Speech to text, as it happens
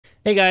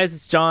Hey guys,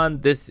 it's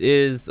John. This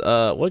is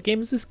what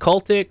game is this?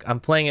 Cultic.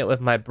 I'm playing it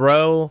with my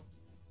bro.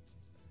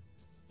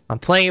 I'm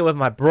playing it with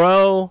my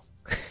bro.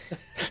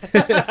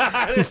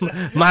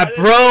 My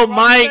bro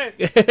Mike.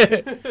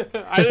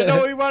 I didn't know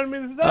what you wanted me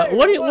to say.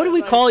 What do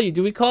we call you?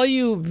 Do we call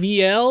you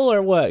VL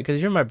or what? Because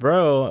you're my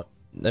bro.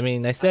 I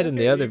mean, I said in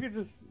the other.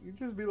 You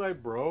just be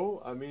like,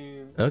 bro. I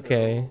mean,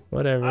 Okay,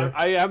 whatever.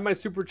 I have my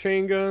super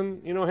chain gun.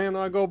 You know,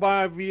 handle I go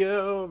by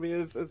VL. I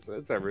mean,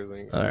 it's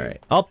everything. All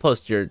right, I'll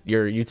post your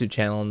YouTube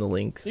channel in the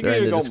links You or can in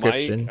even the go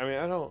description. Mike. I mean,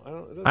 I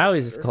don't. I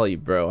always just call you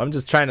bro. I'm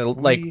just trying to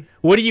like.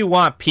 What do you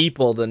want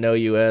people to know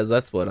you as?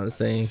 That's what I'm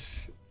saying.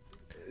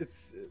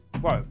 It's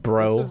what,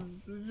 bro.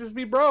 Just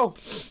be bro. All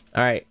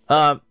right.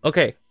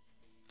 Okay.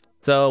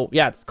 So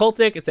yeah, it's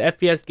Cultic. It's an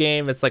FPS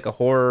game. It's like a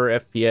horror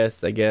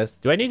FPS, I guess.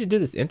 Do I need to do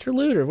this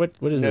interlude or what?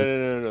 What is this?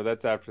 No.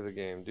 That's after the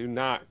game. Do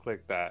not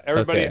click that.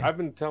 Everybody, Okay. I've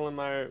been telling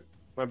my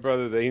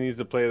brother that he needs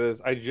to play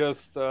this.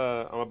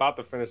 I'm about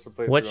to finish the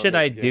playthrough. What should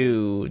I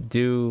do?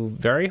 Do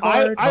very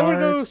hard? I would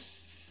go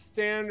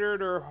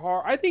standard or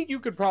hard. I think you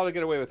could probably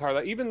get away with hard.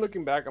 Like, even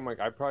looking back, I'm like,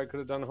 I probably could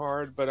have done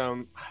hard, but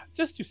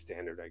just do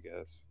standard, I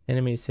guess.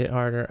 Enemies hit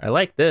harder. I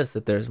like this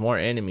that there's more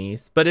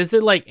enemies. But is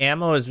it like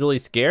ammo is really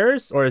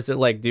scarce, or is it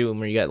like Doom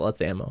where you get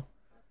lots of ammo?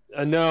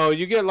 No,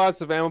 you get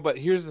lots of ammo, but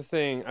here's the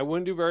thing: I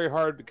wouldn't do very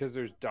hard because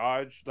there's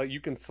dodge. Like, you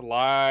can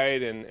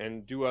slide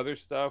and do other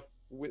stuff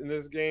in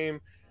this game.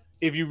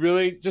 If you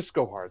really just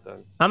go hard,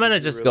 then I'm gonna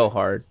just go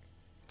hard.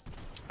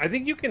 I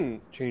think you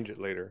can change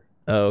it later.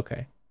 Oh,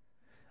 okay.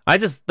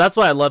 That's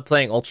why I love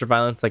playing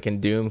Ultraviolence like in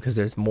Doom, because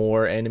there's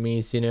more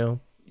enemies, you know?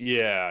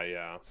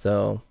 Yeah.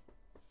 So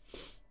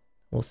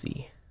we'll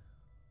see.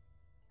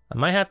 I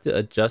might have to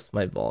adjust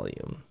my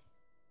volume,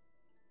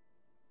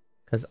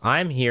 because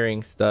I'm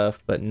hearing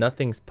stuff, but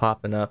nothing's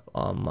popping up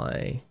on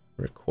my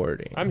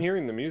recording. I'm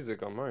hearing the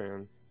music on my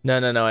end.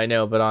 No, I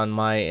know, but on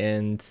my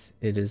end,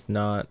 it is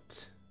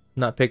not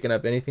picking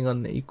up anything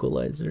on the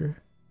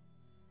equalizer.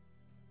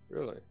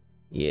 Really?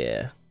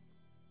 Yeah.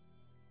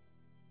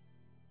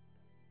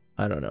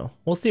 I don't know.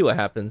 We'll see what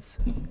happens.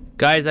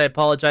 Guys, I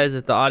apologize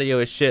if the audio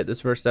is shit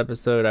this first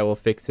episode. I will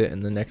fix it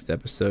in the next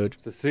episode.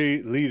 To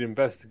see lead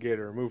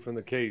investigator removed from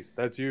the case.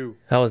 That's you.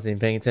 I wasn't even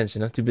paying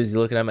attention. I'm too busy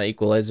looking at my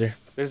equalizer.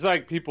 There's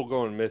like people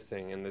going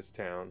missing in this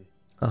town.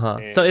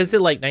 Uh-huh. So is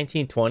it like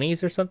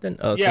 1920s or something?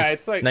 Oh, yeah,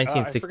 it's like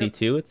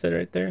 1962 it said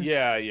right there?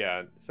 Yeah.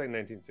 It's like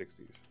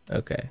 1960s.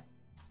 Okay.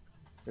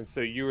 And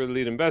so you were the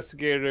lead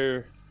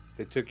investigator.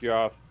 They took you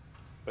off.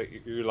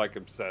 Like, you're like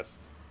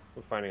obsessed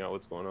with finding out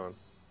what's going on.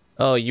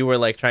 Oh, you were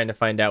like trying to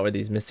find out where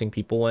these missing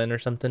people went or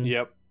something?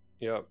 Yep.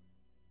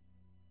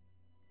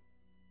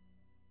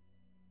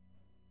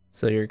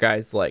 So your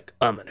guy's like,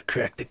 I'm gonna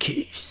crack the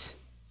case.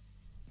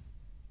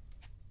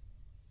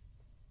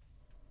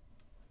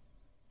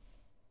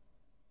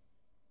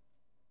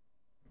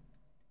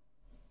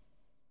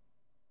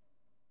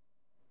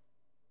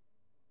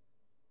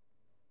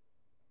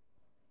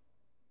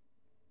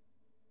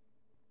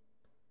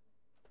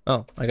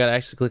 Oh, I gotta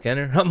actually click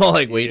enter. I'm all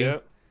like waiting.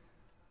 Yep.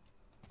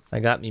 I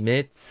got me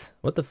mitts.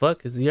 What the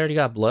fuck? Is he already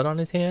got blood on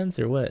his hands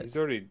or what? He's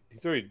already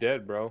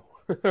dead, bro.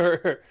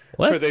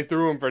 What? Or they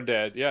threw him for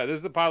dead. Yeah, this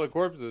is a pile of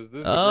corpses.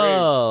 This is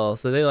the grave.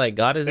 So they like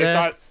got his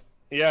ass?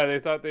 I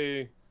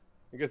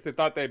guess they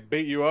thought they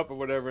beat you up or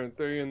whatever and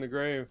threw you in the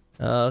grave.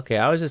 Oh, okay.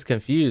 I was just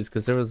confused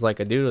because there was like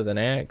a dude with an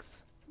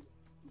axe.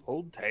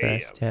 Hold tab.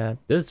 Press tab.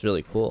 This is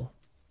really cool.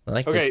 I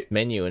like this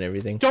menu and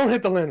everything. Don't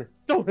hit the lantern.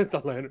 Don't hit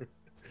the lantern.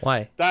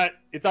 Why?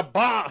 It's a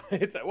bomb.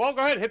 Well, go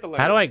ahead and hit the lantern.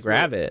 How do I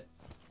grab it?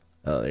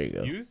 Oh, there you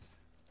go. Use?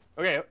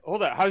 Okay,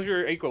 hold on. How's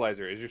your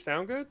equalizer? Is your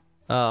sound good?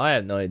 Oh, I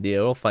have no idea.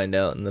 We'll find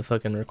out in the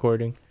fucking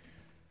recording.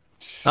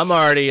 I'm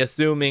already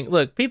assuming.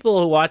 Look, people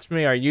who watch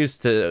me are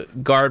used to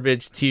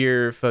garbage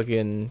tier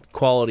fucking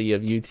quality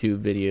of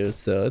YouTube videos,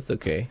 so it's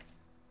okay.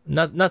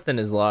 Nothing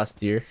is lost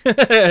here.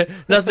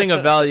 Nothing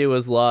of value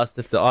is lost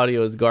if the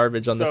audio is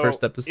garbage on the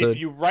first episode. If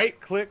you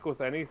right click with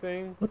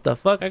anything... What the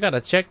fuck? I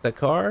gotta check the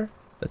car?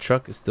 The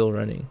truck is still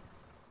running.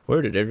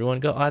 Where did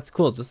everyone go? Oh, that's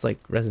cool. It's just like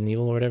Resident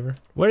Evil or whatever.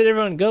 Where did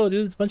everyone go,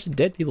 dude? There's a bunch of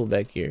dead people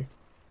back here.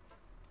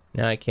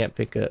 Now I can't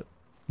pick up.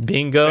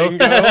 Bingo.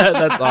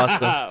 That's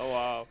awesome.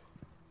 Wow.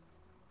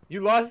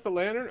 You lost the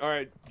lantern? All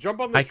right,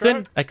 jump on the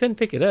truck. I couldn't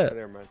pick it up. Oh,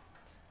 never mind.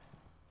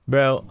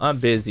 Bro, I'm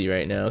busy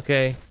right now,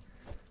 okay?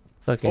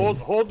 Fucking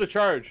hold the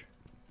charge.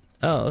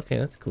 Oh, okay,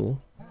 that's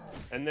cool.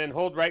 And then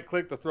hold right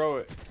click to throw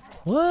it.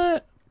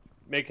 What?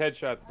 Make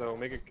headshots though.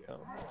 Make it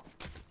count.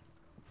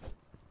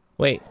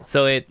 Wait,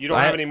 so it You don't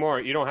have any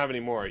more. You don't have any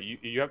more.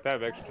 You have to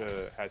have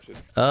extra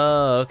hatchets.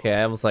 Oh, okay.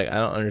 I was like, I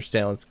don't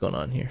understand what's going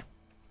on here.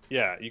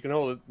 Yeah, you can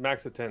hold it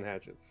max of 10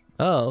 hatchets.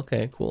 Oh,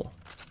 okay, cool.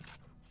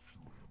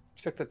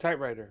 Check the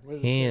typewriter.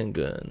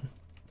 Handgun.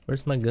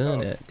 Where's my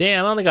gun at?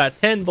 Damn, I only got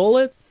 10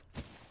 bullets?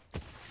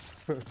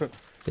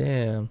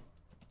 Damn.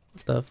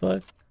 What the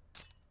fuck?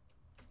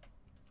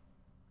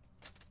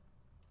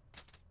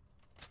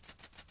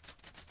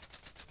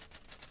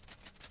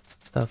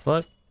 The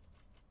fuck?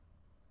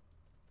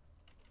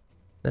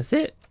 That's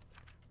it.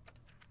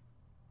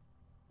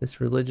 This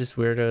religious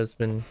weirdo has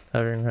been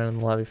hovering around in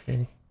the lobby for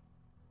me.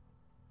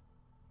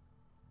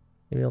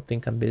 Maybe he'll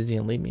think I'm busy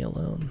and leave me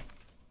alone.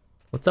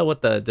 What's up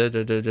with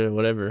the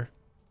whatever?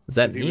 Was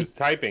that me? He was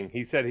typing.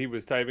 He said he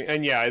was typing.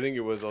 And yeah, I think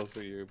it was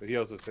also you. But he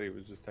also said he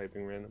was just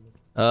typing randomly.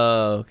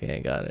 Oh, okay, I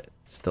got it.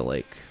 Just to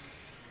like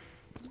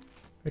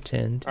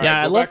pretend. All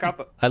yeah, right,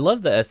 I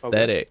love the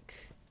aesthetic.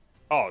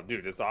 Okay. Oh,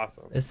 dude, it's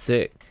awesome. It's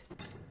sick.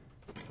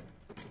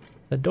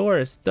 The door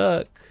is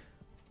stuck.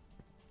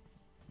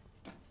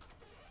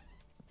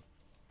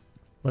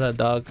 What up,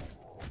 dog?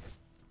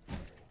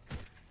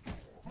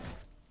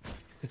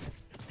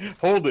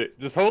 Hold it.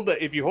 Just hold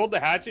the. If you hold the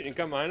hatchet and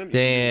come behind him.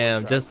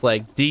 Damn, just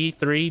like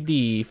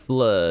D3D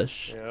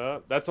flush. Yeah,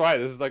 that's why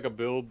this is like a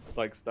build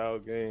like style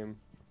game.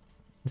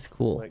 It's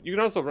cool. Like, you can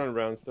also run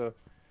around and stuff.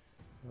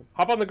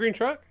 Hop on the green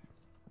truck.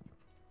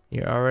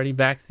 You're already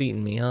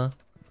backseating me, huh?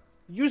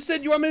 You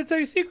said you want me to tell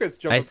you secrets,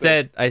 Jump. I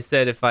said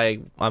if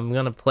I'm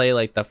gonna play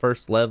like the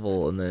first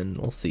level and then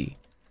we'll see.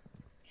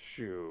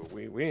 Shoot,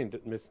 we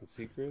ain't missing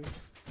secrets.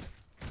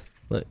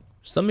 Look,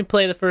 just let me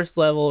play the first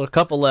level or a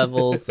couple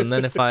levels, and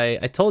then if I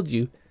told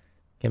you,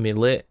 can be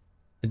lit.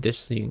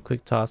 Additionally, you can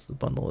quick toss the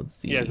bundle with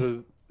Z. Yeah,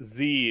 so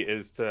Z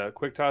is to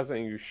quick toss it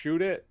and you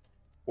shoot it,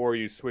 or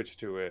you switch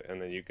to it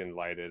and then you can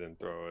light it and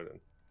throw it.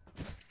 And...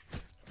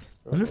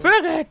 Let me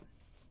break it.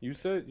 You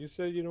said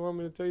you don't want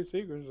me to tell you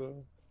secrets,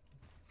 so.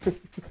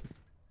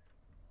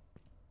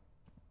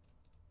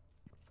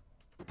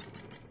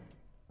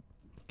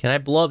 Can I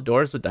blow up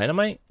doors with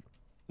dynamite?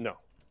 No. All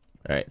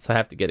right, so I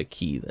have to get a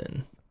key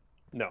then.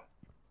 No.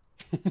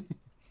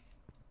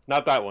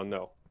 Not that one,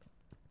 no.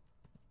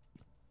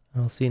 I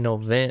don't see no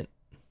vent.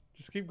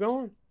 Just keep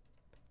going.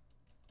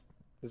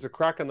 There's a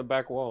crack in the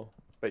back wall,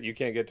 but you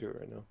can't get to it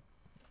right now.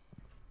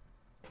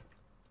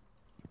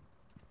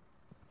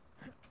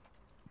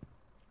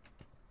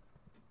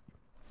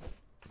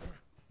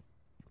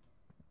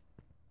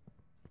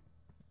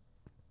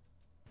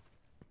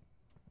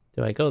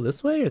 Do I go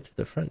this way or through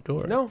the front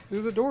door? No,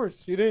 through the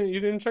doors. You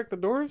didn't check the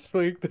doors?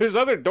 Like, there's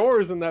other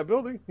doors in that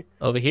building.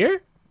 Over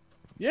here?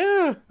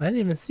 Yeah. I didn't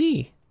even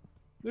see.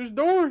 There's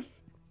doors.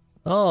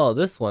 Oh,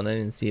 this one I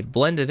didn't see. It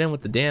blended in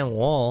with the damn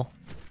wall.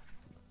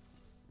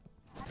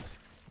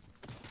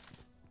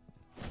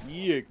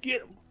 Yeah,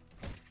 get him.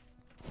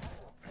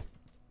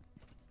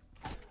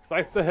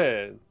 Slice the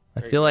head.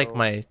 I feel like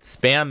my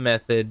spam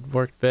method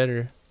worked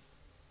better.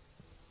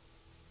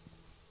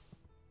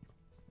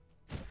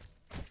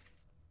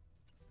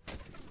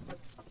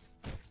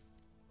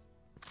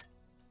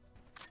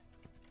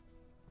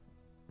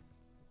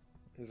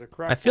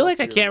 I feel like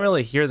I can't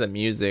really hear the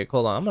music.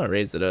 Hold on, I'm gonna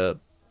raise it up.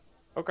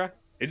 Okay.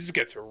 It just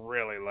gets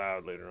really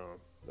loud later on.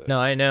 But... No,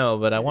 I know,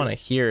 but I want to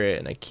hear it,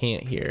 and I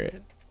can't hear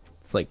it.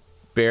 It's like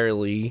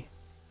barely.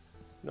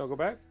 No, go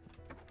back.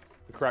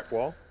 The crack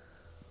wall.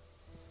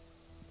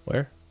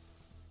 Where?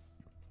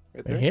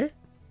 Right there. Right here?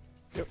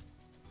 Yep.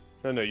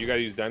 No, you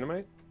gotta use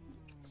dynamite.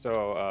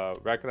 So,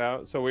 rack it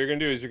out. So what you're gonna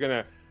do is you're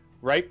gonna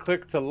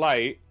right-click to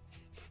light,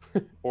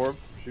 or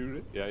shoot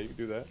it. Yeah, you can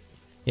do that.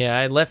 Yeah,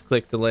 I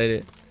left-click to light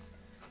it.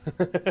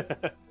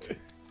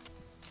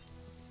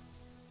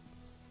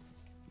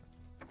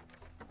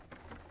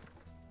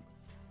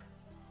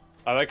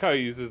 I like how he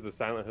uses the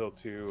Silent Hill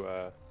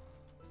to,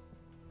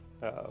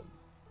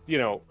 you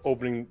know,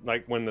 opening,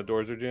 like, when the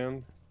doors are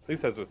jammed. At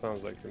least that's what it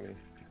sounds like to me.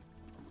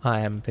 I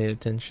haven't paid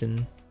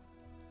attention.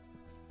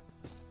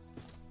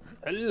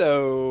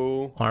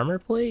 Hello. Armor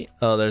plate?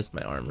 Oh, there's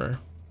my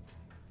armor.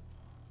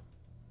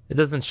 It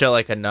doesn't show,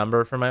 like, a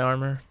number for my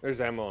armor.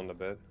 There's ammo on the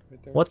bed.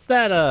 Right there. What's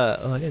that,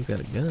 oh, that guy's got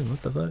a gun.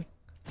 What the fuck?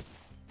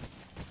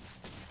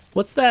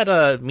 What's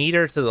that,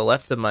 meter to the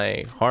left of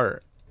my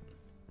heart?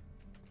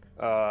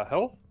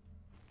 Health?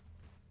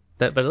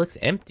 But it looks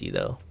empty,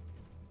 though.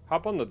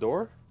 Hop on the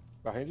door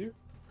behind you.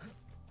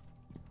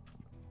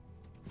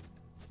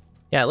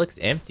 Yeah, it looks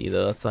empty,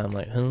 though. That's why I'm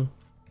like, huh?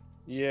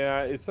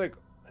 Yeah, it's like,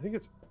 I think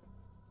it's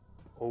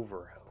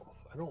over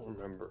health. I don't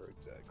remember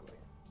exactly.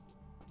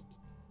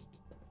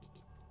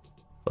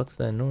 What's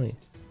that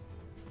noise?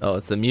 Oh,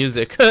 it's the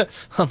music.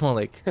 I'm all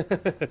like,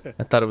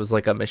 I thought it was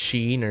like a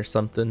machine or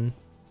something.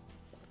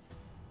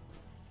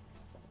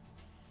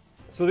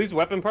 So these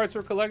weapon parts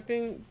we're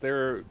collecting,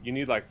 you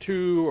need like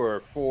 2 or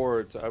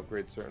 4 to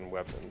upgrade certain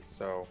weapons.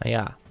 So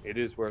yeah, it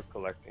is worth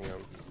collecting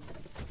them.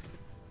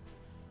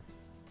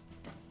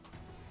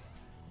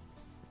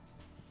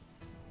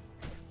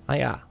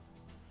 Yeah.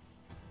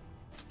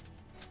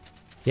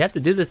 You have to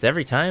do this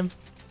every time?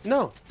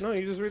 No,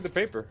 you just read the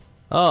paper.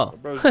 Oh.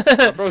 Oops.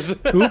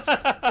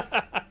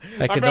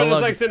 I can no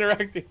longer... likes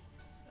interacting.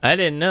 I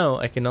didn't know.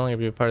 I can no longer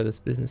be a part of this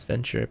business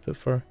venture I put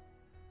for.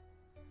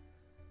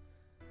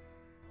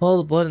 All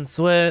the blood and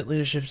sweat,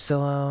 leadership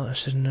sellout. I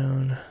should have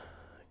known.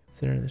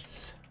 Consider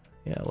this.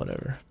 Yeah,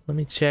 whatever. Let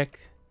me check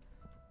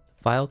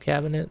file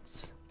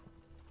cabinets.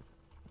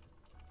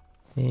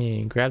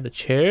 And grab the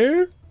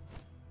chair.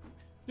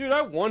 Dude,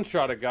 I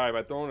one-shot a guy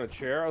by throwing a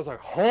chair. I was like,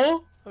 huh?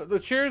 The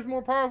chair is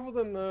more powerful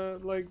than the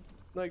like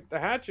the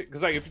hatchet.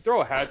 Because like if you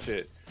throw a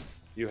hatchet,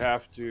 You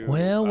have to.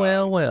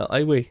 Well.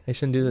 I wait. I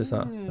shouldn't do this,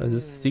 huh? Is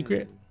this a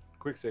secret?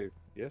 Quick save.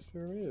 Yes,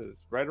 there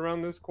is. Right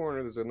around this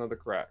corner, there's another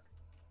crack.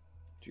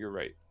 To your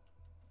right.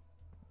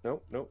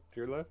 Nope. To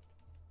your left.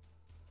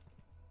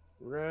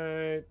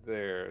 Right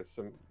there.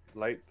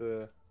 Light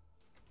the.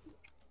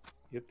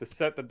 You have to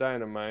set the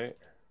dynamite.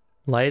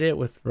 Light it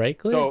with right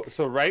click.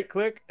 So right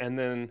click and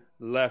then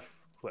left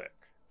click.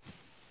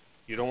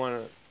 You don't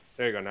want to.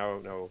 There you go.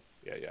 No.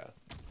 Yeah.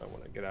 I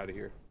want to get out of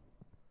here.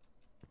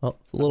 Well,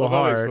 it's a little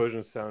hard.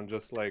 Explosions sound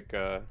just like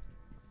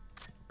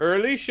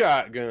early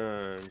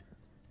shotgun.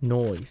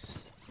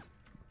 Noise.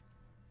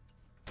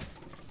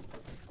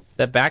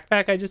 That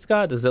backpack I just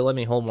got, does it let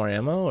me hold more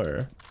ammo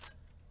or?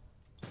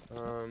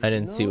 I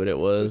didn't see what it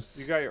was.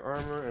 You got your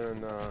armor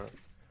and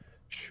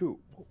shoot.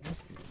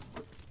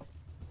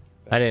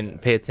 I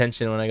didn't pay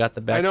attention when I got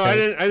the backpack. I know I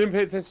didn't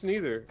pay attention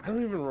either. I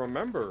don't even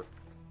remember.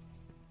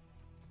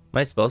 Am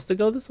I supposed to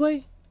go this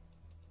way?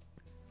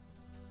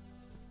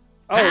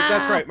 Oh,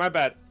 that's right. My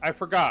bad. I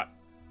forgot.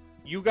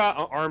 You got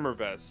an armor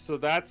vest, so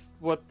that's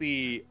what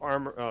the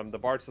armor, the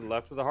bar to the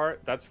left of the heart.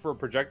 That's for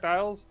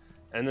projectiles,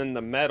 and then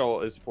the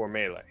metal is for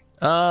melee.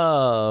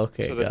 Oh,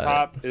 okay. So the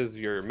top is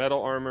your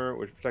metal armor,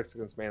 which protects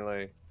against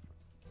melee.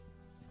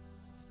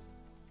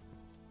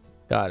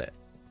 Got it.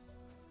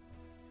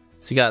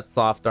 So you got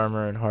soft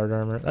armor and hard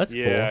armor. That's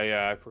cool.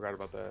 Yeah. I forgot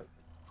about that.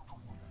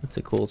 That's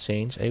a cool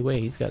change. Hey,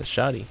 wait, he's got a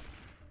shotty.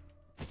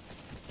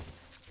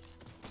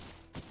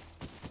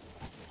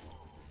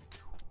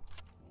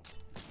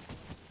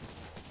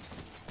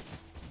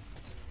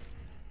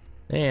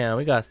 Damn,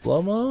 we got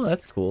slow-mo?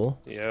 That's cool.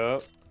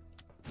 Yep.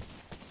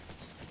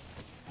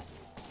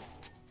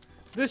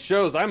 This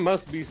shows I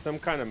must be some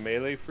kind of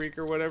melee freak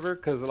or whatever,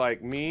 because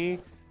like me,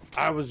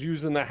 I was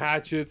using the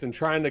hatchets and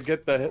trying to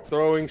get the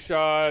throwing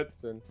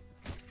shots and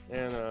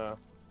yeah,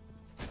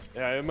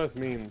 it must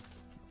mean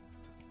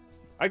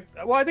I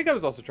think I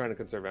was also trying to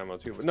conserve ammo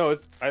too, but no,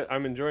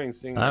 I'm enjoying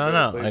seeing. I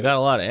don't know. I got a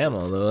lot of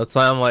ammo though. That's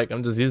why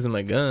I'm just using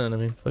my gun. I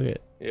mean, fuck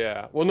it.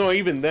 Yeah. Well, no,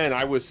 even then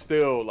I was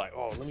still like,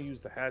 oh, let me use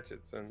the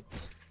hatchets and.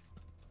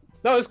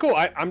 No, it's cool.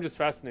 I'm just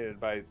fascinated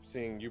by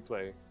seeing you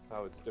play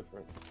how it's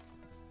different.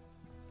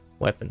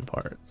 Weapon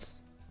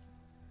parts.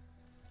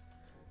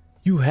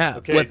 You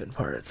have weapon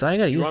parts. I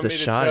gotta use the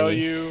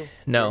shotty.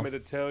 No. You want me to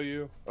tell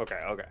you? Okay.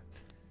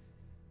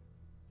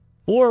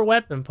 4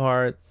 weapon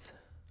parts.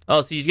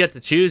 Oh, so you get to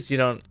choose. You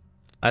don't.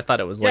 I thought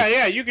it was like.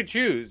 Yeah. You could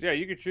choose. Yeah,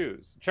 you could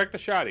choose. Check the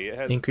shotty. It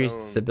has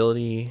increased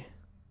stability.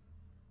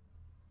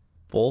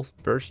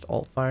 Burst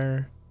alt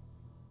fire.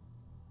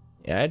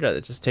 Yeah, I'd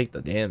rather just take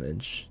the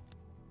damage.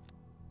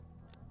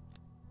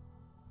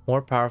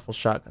 More powerful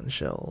shotgun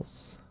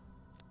shells.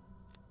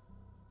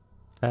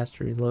 Fast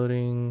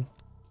reloading.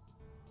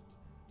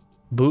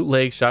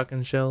 Bootleg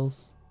shotgun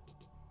shells.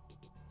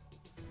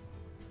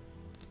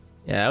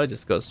 Yeah, I would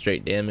just go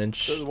straight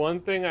damage. So the one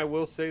thing I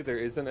will say, there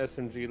is an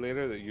SMG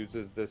later that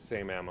uses this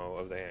same ammo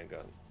of the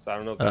handgun. So I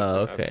don't know if that's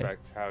going to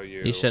affect how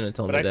you... You shouldn't have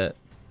told me that.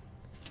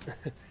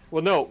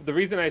 Well, no. The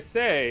reason I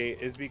say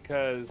is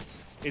because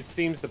it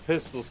seems the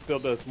pistol still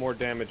does more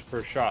damage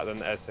per shot than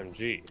the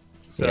SMG.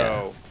 So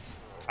yeah.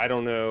 I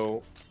don't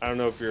know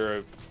if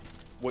you're...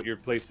 what your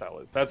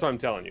playstyle is. That's what I'm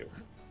telling you.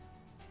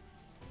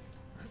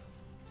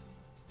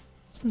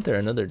 Isn't there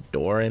another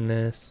door I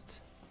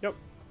missed? Yep.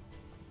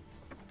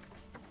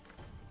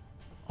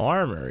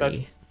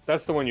 Armory.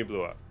 That's the one you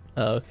blew up.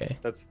 Oh, okay.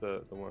 That's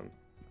the one.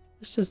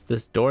 It's just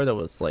this door that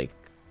was like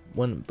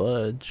wouldn't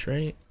budge,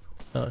 right?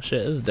 Oh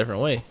shit, this is a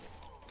different way.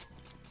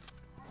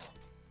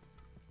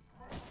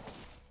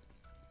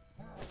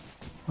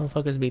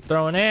 Motherfuckers be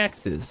throwing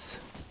axes.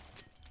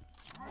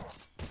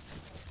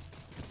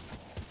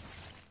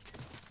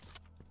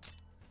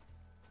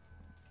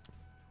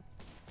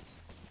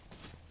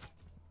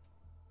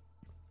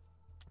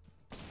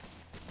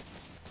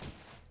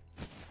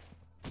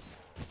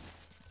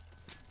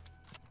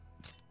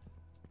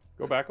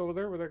 Go back over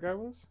there where that guy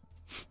was?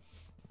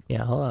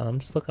 Yeah, hold on. I'm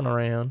just looking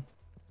around.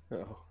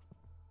 Oh.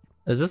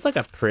 Is this like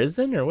a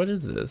prison or what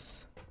is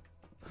this?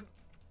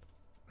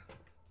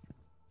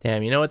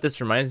 Damn, you know what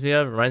this reminds me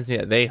of? It reminds me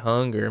of They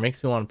Hunger. It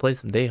makes me want to play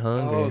some They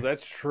Hunger. Oh,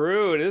 that's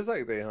true. It is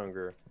like They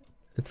Hunger.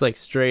 It's like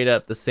straight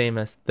up the same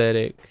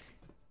aesthetic.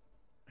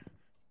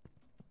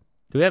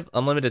 Do we have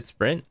unlimited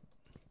sprint?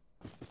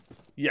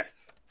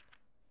 Yes.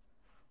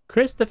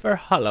 Christopher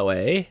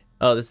Holloway.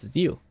 Oh, this is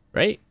you,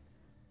 right?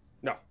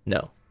 No.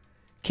 No.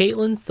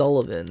 Caitlin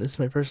Sullivan. This is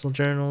my personal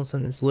journal.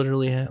 Something that's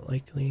literally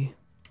likely.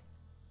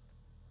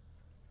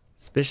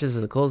 Suspicious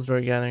of the closed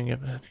door gathering up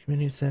at the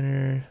community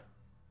center.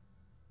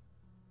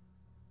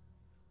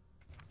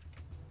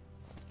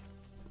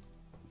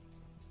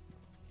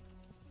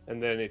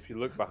 And then if you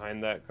look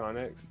behind that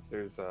Connex,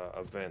 there's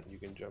a vent you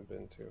can jump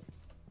into.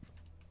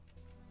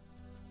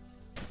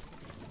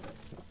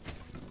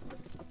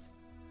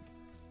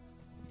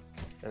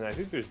 And I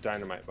think there's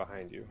dynamite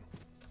behind you.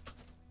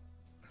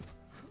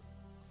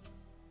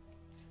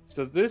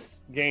 So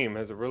this game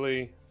has a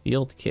really...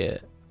 Field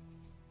kit.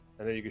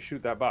 And then you can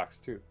shoot that box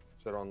too,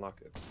 so it'll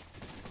unlock it.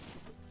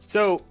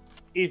 So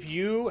if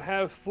you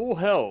have full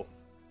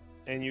health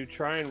and you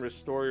try and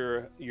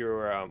restore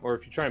your or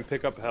if you try and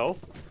pick up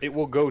health, it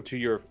will go to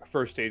your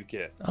first aid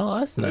kit. Oh,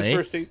 that's So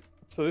nice.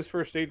 This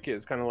first aid kit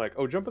is kind of like,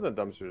 oh, jump in the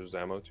dumpsters, there's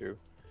ammo too.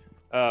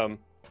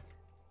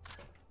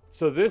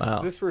 So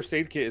this first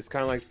aid kit is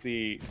kind of like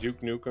the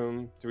Duke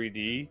Nukem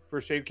 3D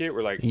first aid kit,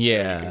 where like you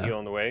can heal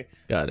on the way.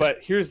 Got it. But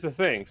here's the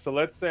thing. So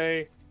let's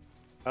say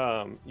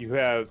you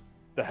have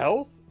the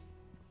health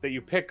that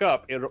you pick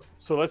up.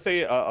 So let's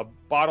say a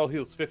bottle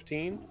heals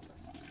 15.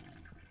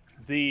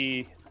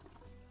 The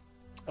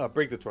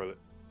break the toilet.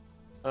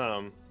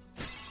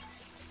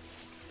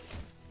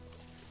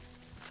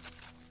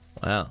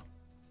 Wow.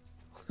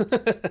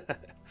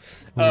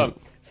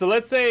 So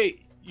let's say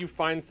you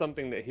find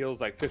something that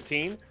heals like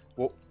 15.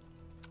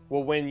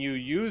 Well, when you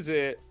use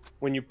it,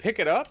 when you pick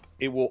it up,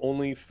 it will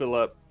only fill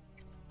up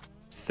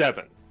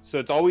 7. So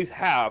it's always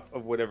half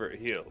of whatever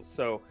it heals.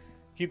 So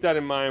keep that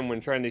in mind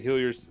when trying to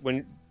heal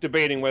when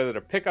debating whether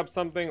to pick up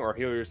something or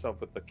heal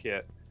yourself with the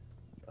kit.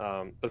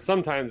 But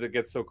sometimes it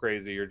gets so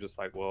crazy, you're just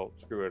like, well,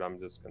 screw it, I'm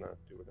just gonna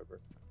do whatever.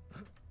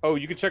 Oh,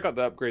 you can check out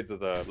the upgrades of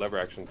the lever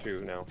action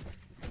too now.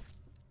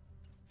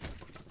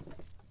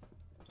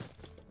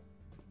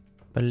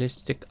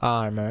 Ballistic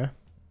armor.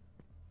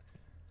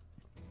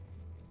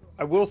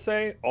 I will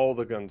say all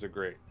the guns are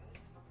great.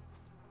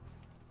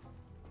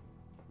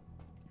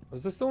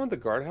 Was this the one with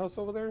the guardhouse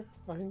over there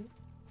behind?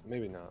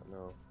 Maybe not.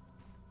 No,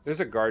 there's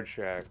a guard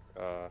shack.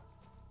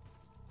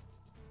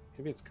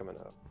 Maybe it's coming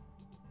up.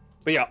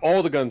 But yeah,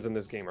 all the guns in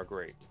this game are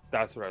great.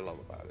 That's what I love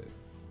about it.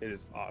 It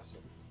is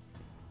awesome.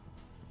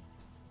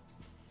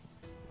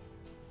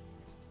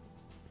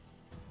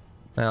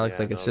 That looks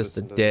like it's just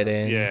a dead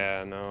end.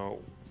 Yeah, no.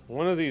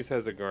 One of these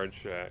has a guard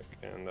shack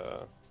and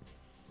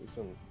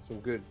some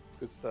good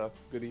stuff,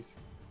 goodies.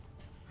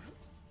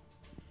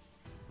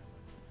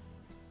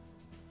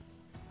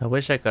 I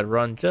wish I could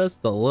run just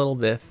a little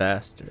bit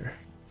faster.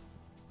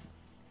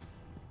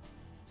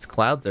 These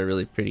clouds are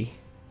really pretty.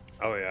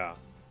 Oh yeah.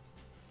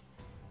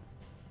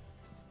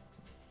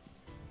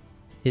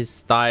 His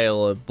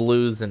style of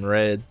blues and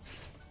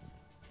reds.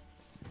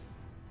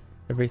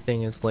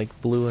 Everything is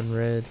like blue and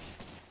red.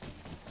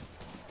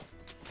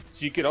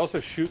 So you could also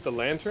shoot the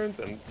lanterns,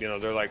 and you know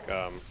they're like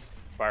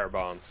fire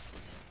bombs.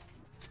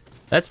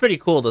 That's pretty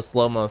cool, the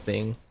slow-mo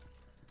thing.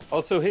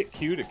 Also hit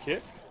Q to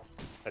kick.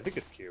 I think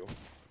it's Q.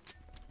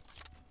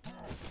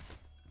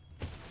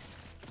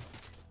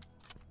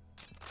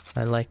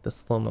 I like the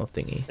slow-mo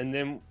thingy. And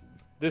then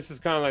this is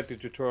kind of like the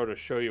tutorial to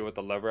show you what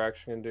the lever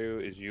action can do.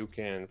 Is you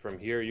can, from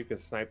here, you can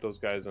snipe those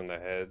guys on the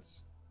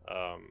heads.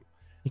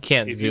 You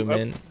can't zoom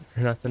in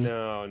or nothing.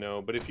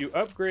 No. But if you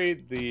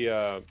upgrade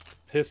the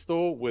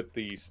pistol with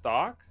the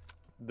stock,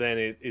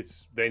 then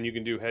then you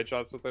can do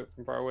headshots with it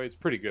from far away. It's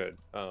pretty good.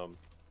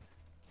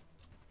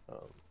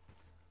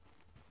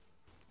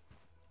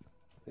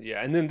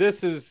 Yeah, and then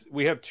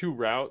we have 2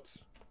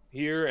 routes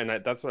here, and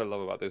that's what I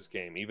love about this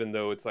game. Even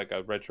though it's like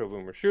a retro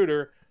boomer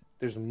shooter,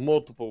 there's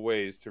multiple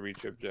ways to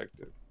reach your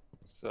objective.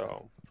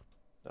 So,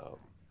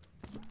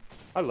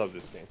 I love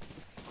this game.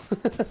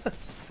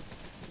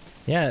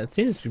 Yeah, it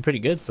seems to be pretty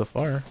good so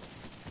far.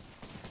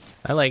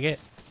 I like it.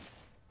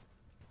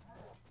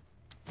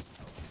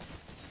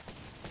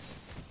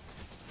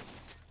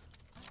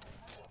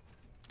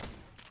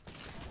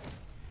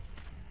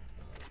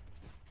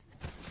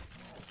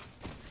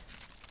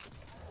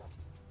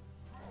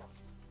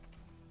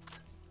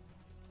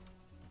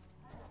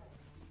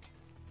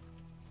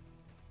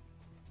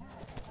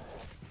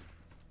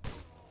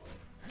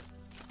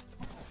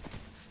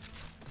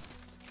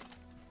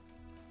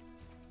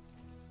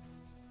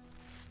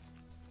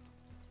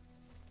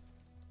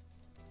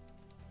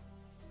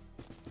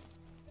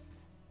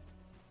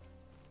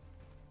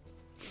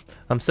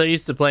 I'm so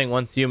used to playing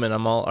Once Human.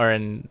 Or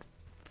in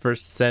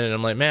First Ascendant.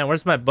 I'm like, man,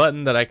 where's my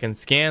button that I can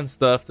scan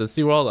stuff to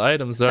see where all the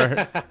items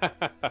are?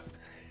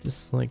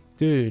 Just like,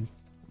 dude,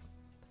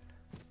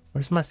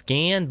 where's my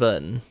scan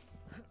button?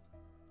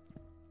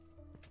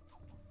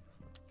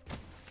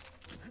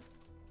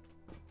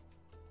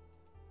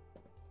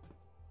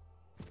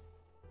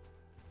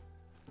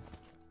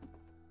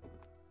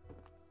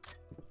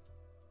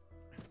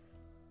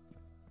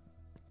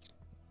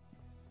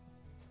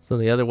 So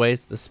the other way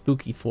is the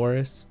spooky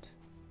forest.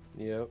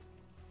 Yep.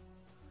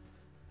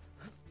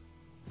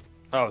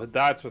 Oh,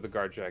 that's where the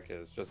guard shack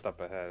is, just up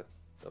ahead.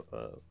 Ahead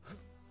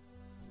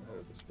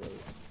of this road.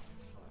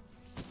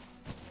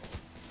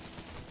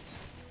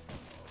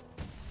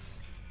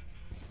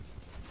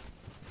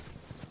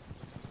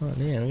 Oh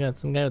damn, we got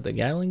some guy with a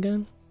Gatling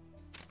gun?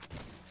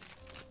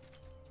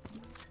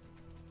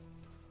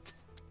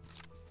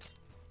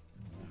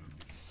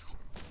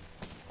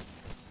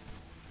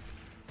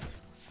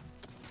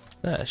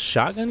 Is that a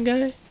shotgun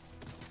guy?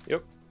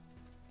 Yep.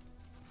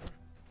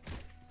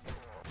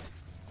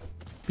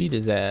 Beat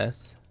his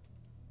ass.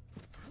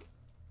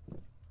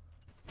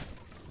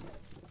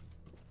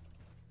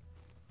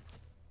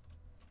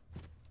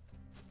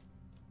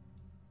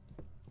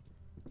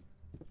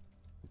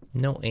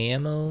 No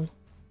ammo?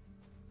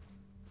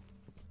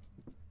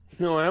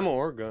 No ammo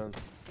or gun.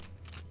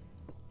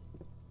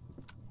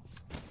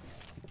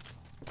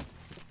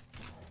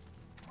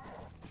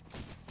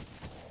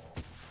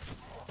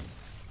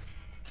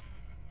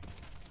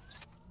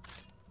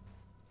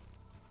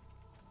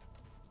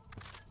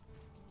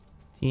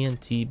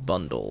 TNT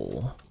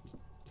bundle.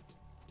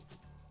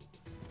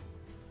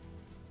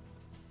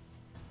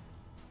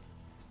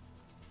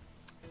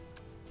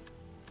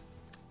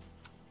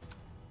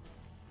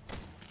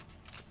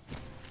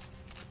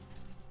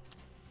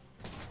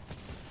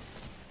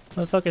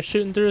 Motherfucker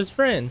shooting through his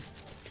friend.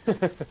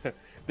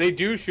 They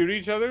do shoot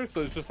each other,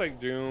 so it's just like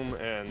Doom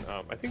and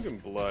I think in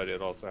Blood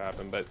it also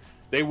happened, but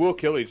they will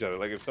kill each other.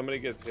 Like if somebody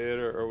gets hit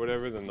or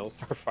whatever, then they'll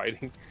start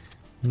fighting.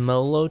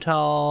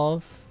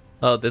 Molotov.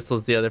 Oh, this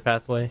was the other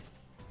pathway.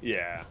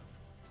 Yeah.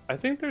 I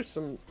think there's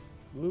some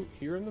loot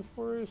here in the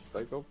forest,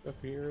 like up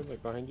here,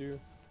 like behind you.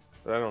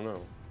 But I don't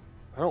know.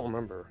 I don't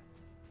remember.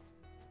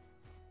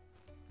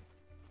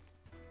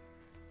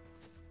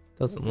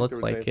 Doesn't look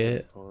like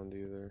it. Pond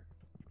either.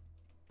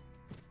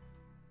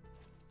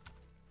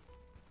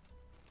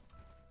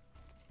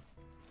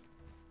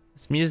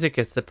 This music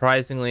is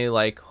surprisingly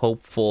like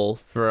hopeful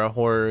for a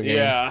horror game.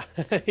 Yeah,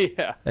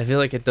 yeah. I feel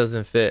like it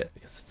doesn't fit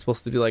because it's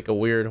supposed to be like a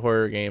weird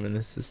horror game, and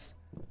this is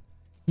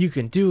you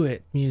can do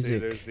it music. See,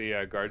 there's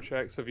the guard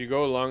shack. So if you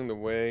go along the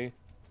way,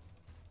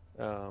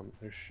 there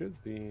should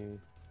be.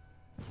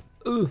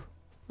 Ooh,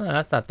 oh,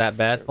 that's not that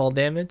bad. Fall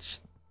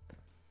damage.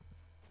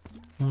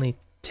 Only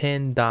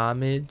 10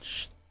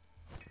 damage.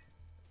 You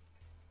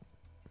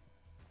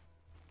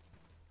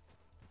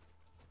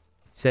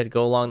said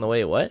go along the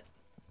way. What?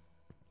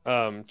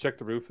 Check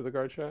the roof of the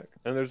guard shack,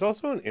 and there's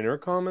also an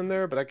intercom in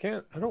there, but I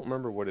don't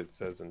remember what it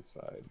says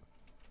inside.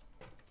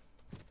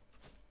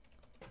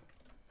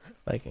 If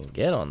I can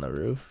get on the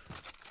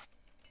roof.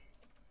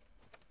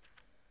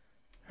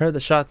 Heard the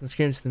shots and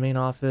screams to the main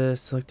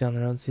office. Look down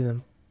the road and see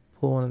them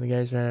pull one of the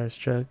guys right out of his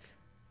truck.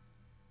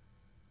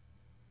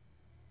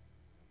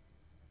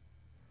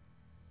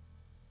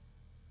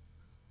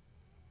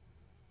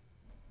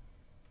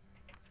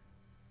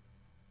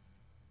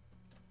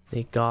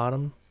 They got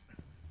him.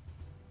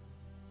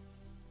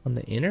 On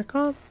the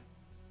intercom?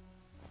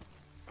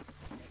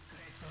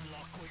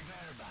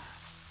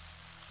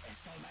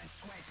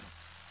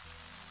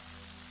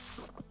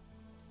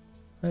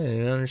 I didn't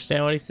even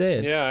understand what he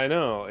said. Yeah, I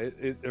know.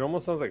 It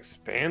almost sounds like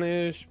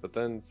Spanish, but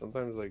then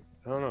sometimes like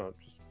I don't know, it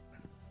just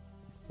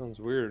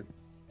sounds weird.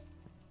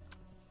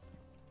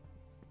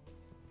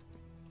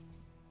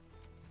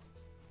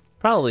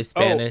 Probably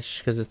Spanish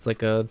because it's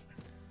like a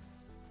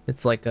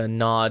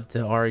nod to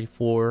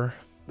RE4.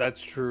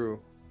 That's true.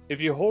 If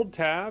you hold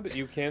tab,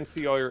 you can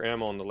see all your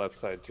ammo on the left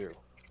side too.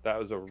 That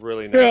was a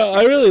really nice Yeah, I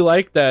feature. really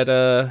like that.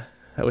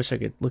 I wish I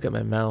could look at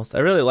my mouse. I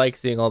really like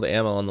seeing all the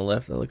ammo on the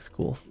left. That looks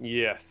cool.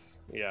 Yes,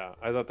 yeah,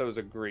 I thought that was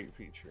a great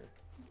feature.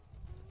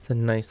 It's a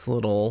nice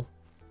little.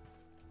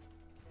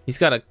 He's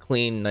got a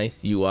clean,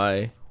 nice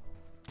UI.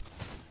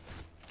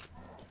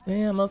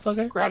 Yeah,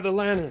 motherfucker. Grab the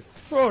lantern,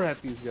 throw it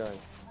at these guys.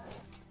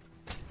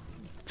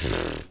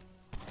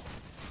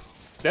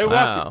 They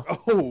Wow.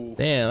 walk. Oh,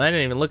 Damn, I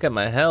didn't even look at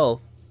my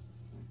health.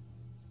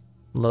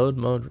 Load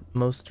mode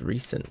most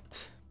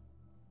recent.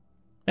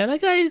 Man, that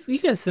guy, you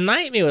can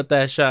snipe me with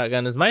that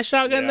shotgun. Is my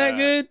shotgun that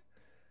good?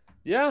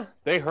 Yeah,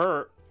 they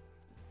hurt.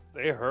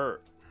 They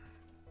hurt.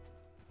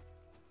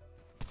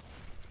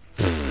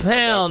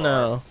 Hell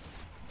no.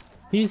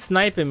 He's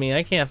sniping me.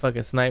 I can't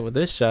fucking snipe with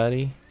this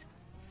shotty.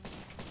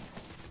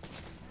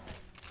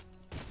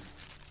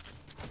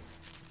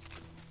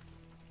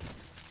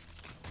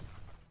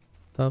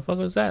 The fuck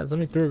was that?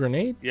 Somebody threw a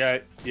grenade? Yeah,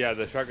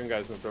 the shotgun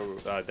guy's gonna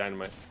throw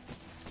dynamite.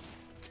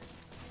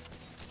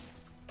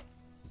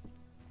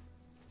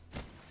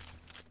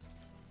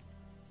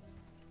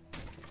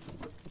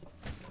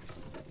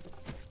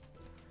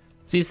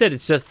 So you said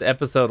it's just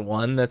episode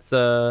 1 that's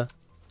Yeah,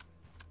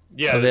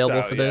 available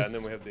that's out, for yeah, this? and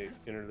then we have the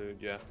interlude.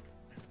 Yeah.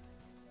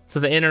 So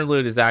the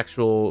interlude is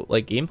actual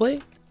like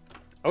gameplay?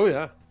 Oh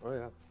yeah. Oh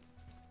yeah.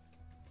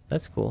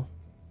 That's cool.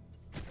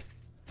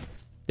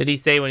 Did he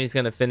say when he's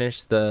gonna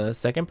finish the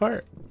second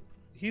part?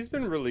 He's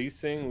been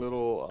releasing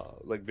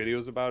little like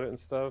videos about it and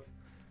stuff,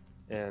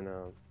 and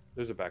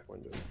there's a back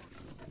window.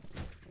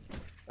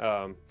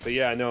 But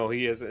yeah, no,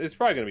 he is. It's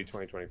probably gonna be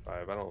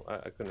 2025.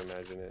 I couldn't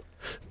imagine it.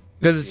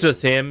 Because it's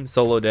just him,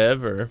 solo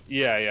dev, or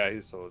Yeah,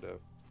 he's solo dev.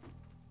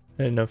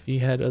 I didn't know if he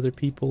had other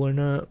people or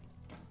not.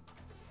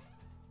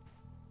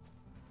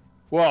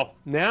 Well,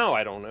 now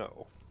I don't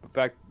know. But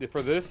back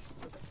for this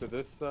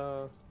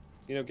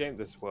game,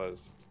 this was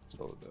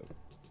solo dev.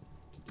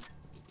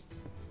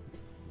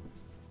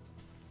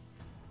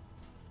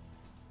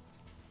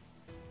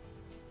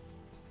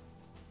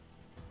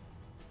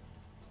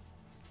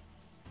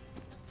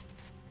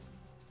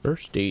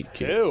 First aid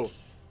kit. Ew.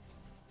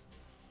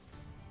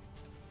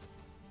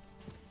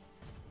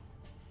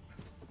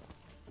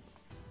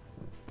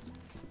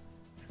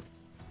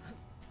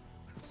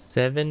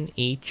 Seven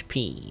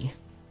HP.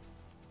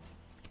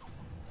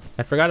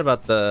 I forgot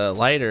about the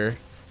lighter.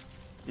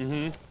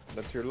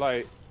 That's your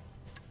light.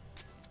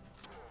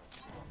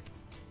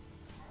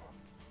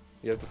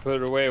 You have to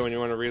put it away when you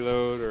want to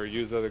reload or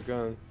use other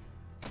guns.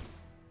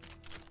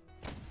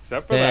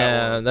 Except for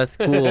that one. That's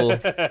cool.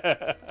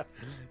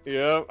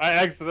 Yep, I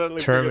accidentally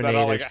figured that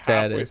out like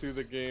Terminator halfway status. through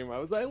the game. I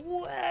was like,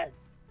 what?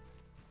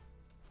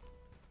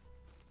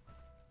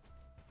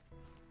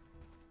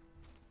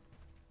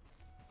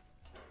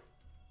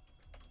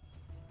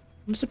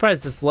 I'm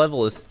surprised this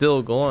level is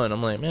still going.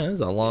 I'm like, man, this is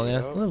a long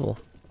ass Yep. level.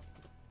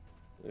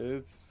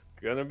 It's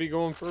gonna be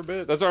going for a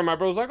bit. That's why my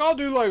bro's like, I'll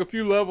do like a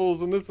few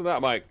levels and this and that.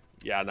 I'm like,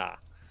 yeah, nah.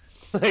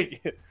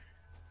 Like,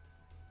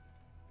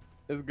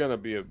 it's gonna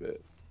be a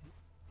bit.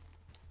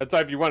 That's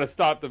why if you want to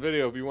stop the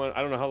video, if you want,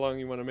 I don't know how long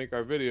you want to make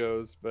our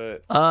videos,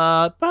 but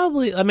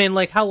Probably. I mean,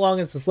 like, how long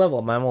is this level?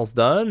 Am I almost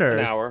done, or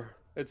an hour.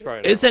 It's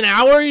probably It's an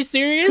hour? Are you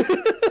serious?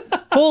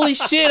 Holy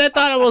shit! I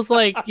thought I was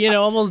like,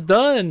 almost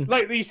done.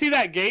 Like, you see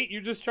that gate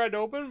you just tried to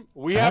open?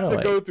 We How have do to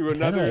I- go through how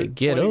do another I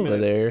get 20 over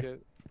minutes there? to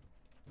get...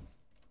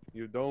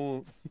 You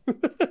don't.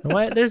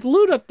 What? There's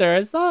loot up there.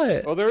 I saw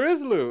it. Oh, there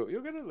is loot.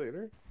 You'll get it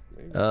later.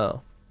 Maybe.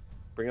 Oh.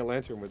 Bring a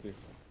lantern with you.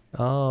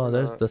 Oh,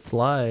 there's the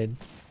slide.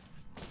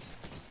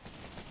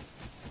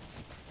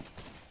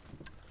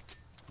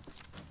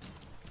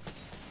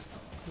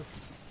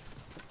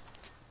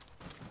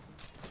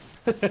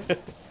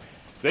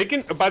 They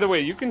can, by the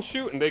way, you can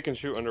shoot and they can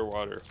shoot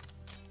underwater,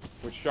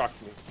 which shocked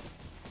me.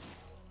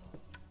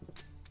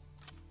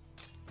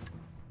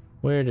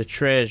 Where the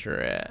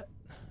treasure at?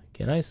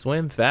 Can I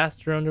swim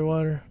faster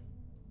underwater?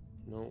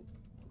 No.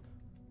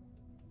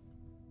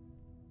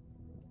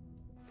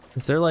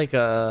 Is there like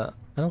a...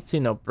 I don't see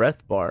no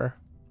breath bar.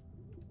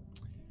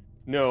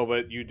 No,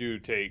 but you do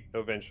take,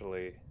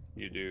 eventually,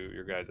 you do,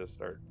 your guy does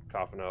start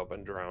coughing up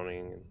and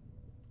drowning. And...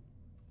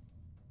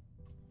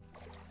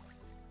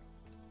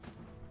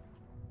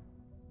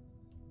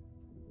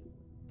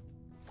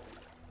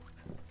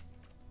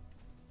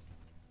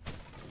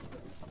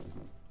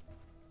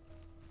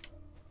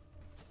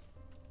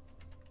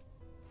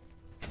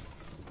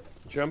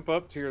 Jump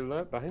up to your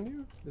left, behind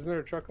you? Isn't there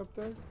a truck up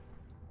there?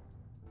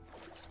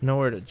 There's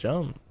nowhere to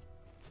jump.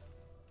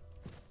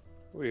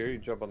 Oh, here you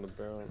jump on the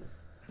barrel.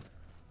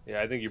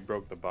 Yeah, I think you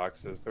broke the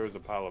boxes. There was a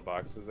pile of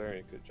boxes there, and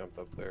you could jump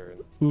up there.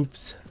 And...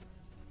 Oops.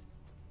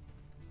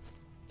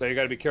 So you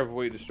got to be careful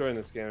what you destroy in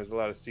this game. There's a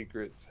lot of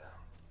secrets.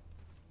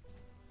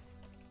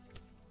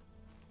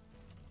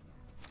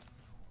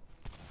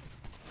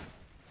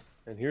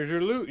 And here's your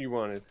loot you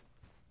wanted.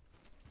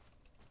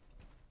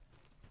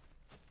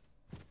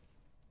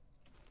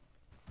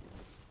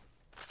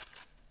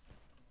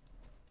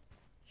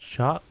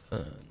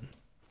 Shotgun.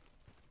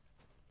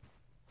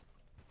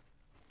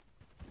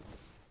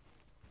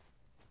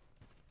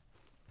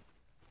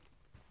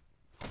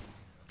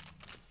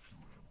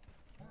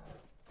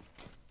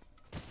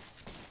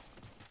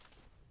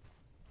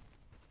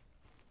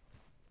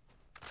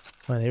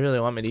 Why, they really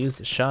want me to use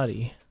the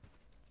shotty.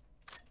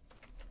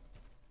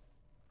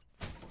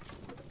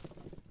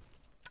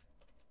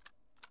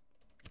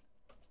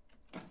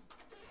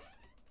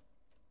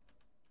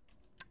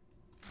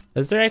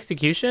 Is there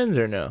executions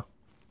or no?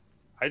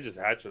 I just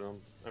hatchet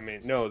them. I mean,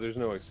 no, there's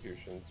no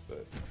executions,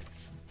 but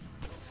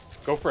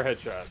go for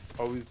headshots.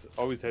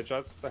 Always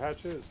headshots with the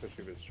hatchet,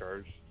 especially if it's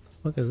charged.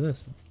 What is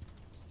this?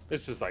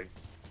 It's just like,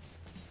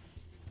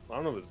 I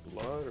don't know if it's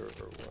blood or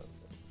what.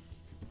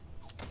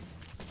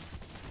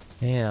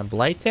 Yeah,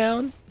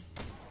 Blighttown?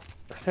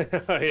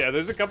 Yeah,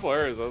 there's a couple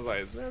areas. I was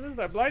like, man, there's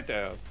that blight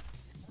down.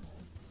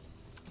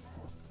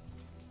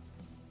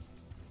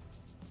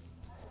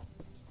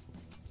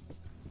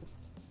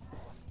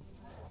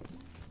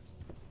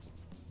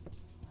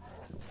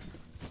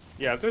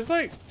 Yeah, if there's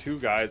like two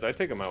guys, I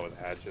take them out with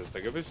hatchets.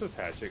 Like if it's just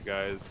hatchet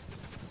guys,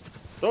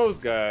 those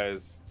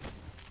guys,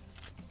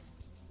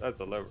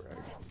 that's a lever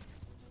action.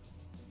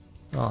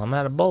 Oh, I'm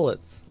out of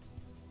bullets.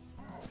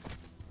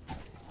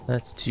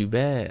 That's too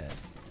bad.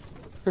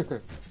 Man,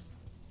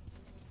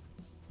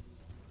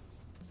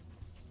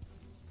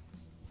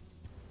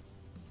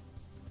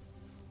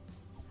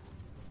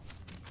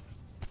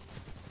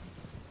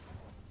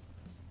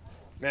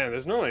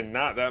 there's normally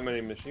not that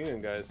many machine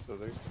gun guys, so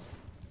they.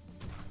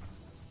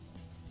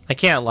 I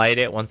can't light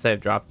it once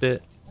I've dropped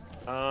it.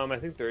 I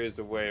think there is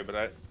a way, but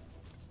I.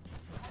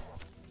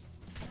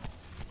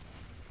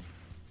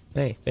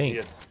 Hey, thanks.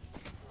 Yes.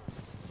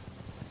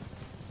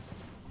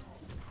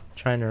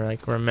 Trying to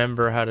like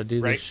remember how to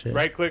do this shit.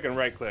 Right click and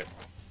right click.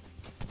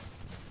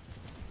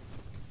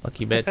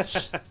 Lucky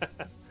bitch.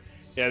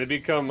 Yeah, they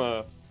become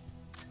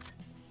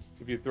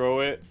if you throw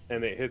it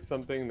and it hits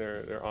something,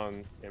 they're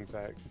on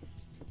impact.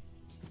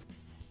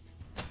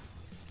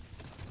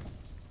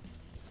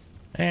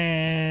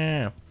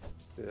 Ah.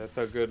 See, that's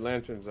how good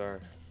lanterns are.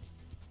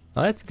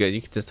 Oh, that's good.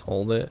 You can just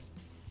hold it.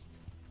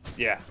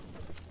 Yeah.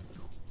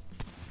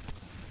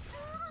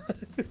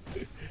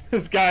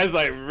 This guy's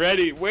like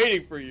ready,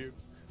 waiting for you.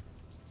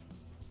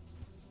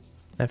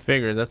 I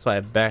figured that's why I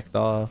backed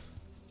off.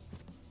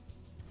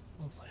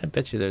 I was like, I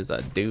bet you there's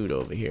a dude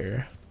over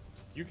here.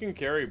 You can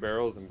carry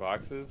barrels and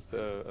boxes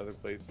to other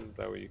places.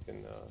 That way you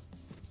can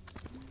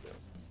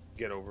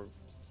get over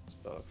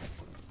stuff.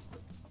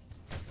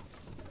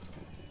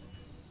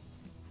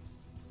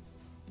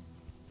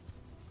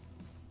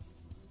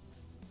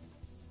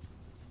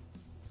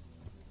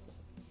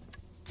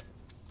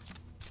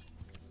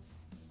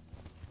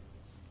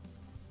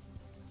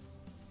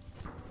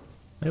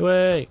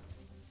 Wait.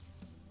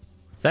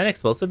 Is that an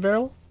explosive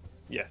barrel?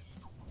 Yes.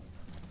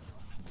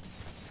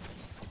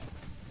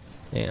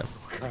 Damn.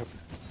 crap.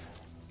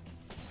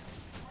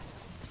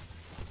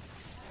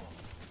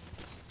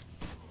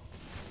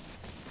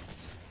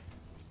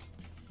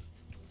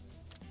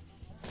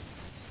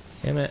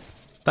 Damn it.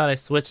 Thought I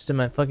switched to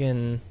my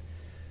fucking...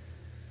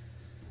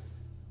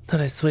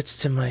 Thought I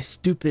switched to my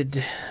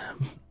stupid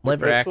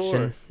lever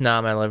action. Or?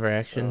 Nah, my lever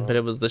action, but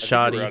it was the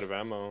shoddy. We're out of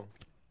ammo.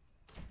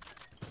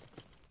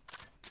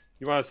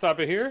 You want to stop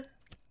it here?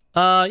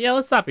 Yeah,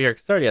 let's stop here.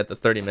 Cause it's already at the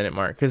 30-minute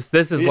mark. Cause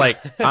this is like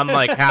I'm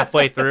like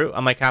halfway through.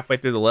 I'm like halfway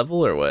through the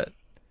level, or what?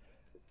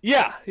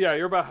 Yeah,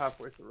 you're about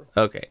halfway through.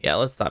 Okay, yeah,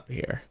 let's stop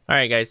here. All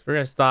right, guys, we're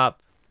gonna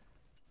stop.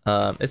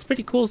 It's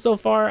pretty cool so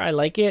far. I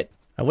like it.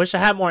 I wish I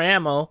had more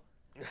ammo,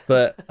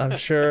 but I'm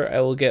sure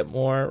I will get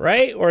more.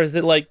 Right? Or is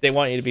it like they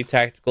want you to be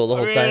tactical the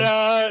whole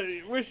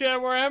time? Wish you had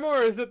more ammo,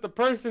 or is it the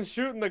person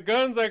shooting the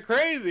guns like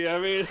crazy? I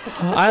mean,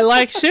 I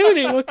like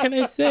shooting. What can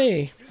I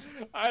say?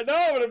 I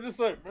know, but I'm just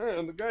like,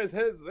 man, the guy's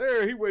head's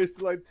there. He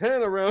wasted like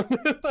 10 around.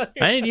 Like,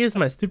 I need to use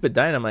my stupid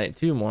dynamite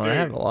too more. dude, I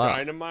have a lot.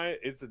 Dynamite,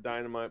 it's a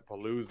dynamite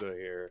palooza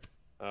here.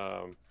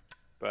 And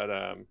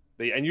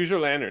use your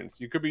lanterns.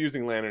 You could be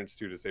using lanterns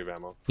too to save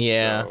ammo.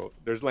 Yeah. So,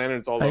 there's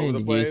lanterns all I over need the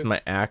to place. use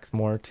my axe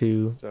more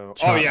too. So,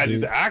 Chop dude,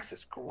 dudes. the axe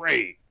is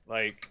great.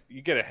 Like,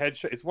 you get a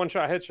headshot. It's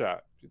one-shot headshot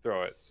if you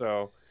throw it.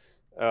 So,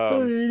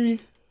 but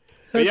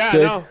yeah,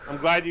 good. no, I'm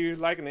glad you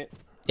liking it.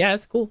 Yeah,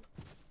 it's cool.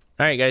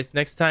 All right, guys.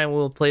 Next time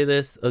we'll play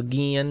this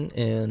again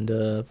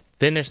and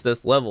finish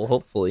this level,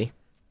 hopefully.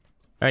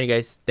 All right,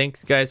 guys.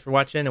 Thanks, guys, for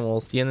watching, and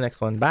we'll see you in the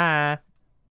next one. Bye.